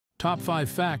Top 5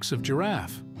 facts of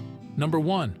giraffe. Number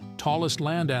 1. Tallest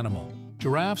land animal.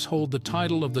 Giraffes hold the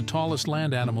title of the tallest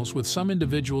land animals, with some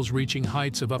individuals reaching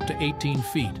heights of up to 18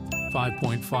 feet,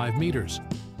 5.5 meters.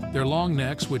 Their long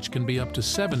necks, which can be up to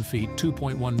 7 feet,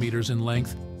 2.1 meters in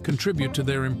length, contribute to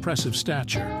their impressive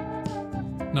stature.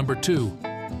 Number 2.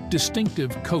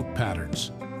 Distinctive coat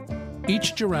patterns.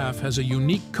 Each giraffe has a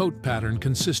unique coat pattern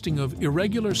consisting of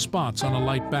irregular spots on a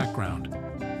light background.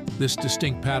 This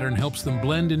distinct pattern helps them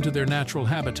blend into their natural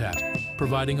habitat,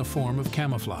 providing a form of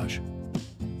camouflage.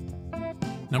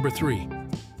 Number 3.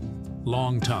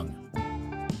 Long tongue.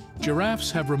 Giraffes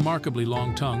have remarkably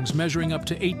long tongues measuring up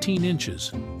to 18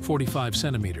 inches, 45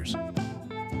 centimeters.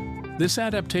 This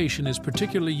adaptation is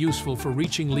particularly useful for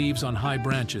reaching leaves on high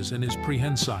branches and is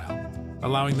prehensile,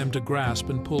 allowing them to grasp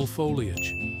and pull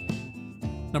foliage.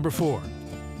 Number 4.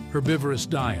 Herbivorous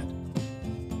diet.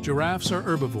 Giraffes are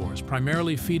herbivores,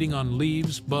 primarily feeding on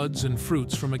leaves, buds, and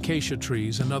fruits from acacia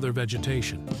trees and other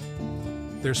vegetation.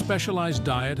 Their specialized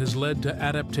diet has led to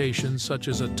adaptations such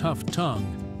as a tough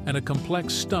tongue and a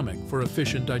complex stomach for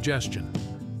efficient digestion.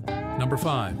 Number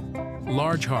 5.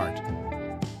 Large heart.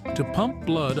 To pump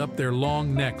blood up their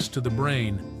long necks to the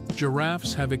brain,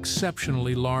 giraffes have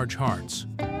exceptionally large hearts.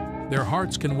 Their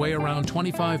hearts can weigh around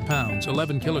 25 pounds,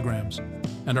 11 kilograms,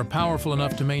 and are powerful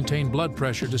enough to maintain blood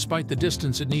pressure despite the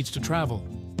distance it needs to travel.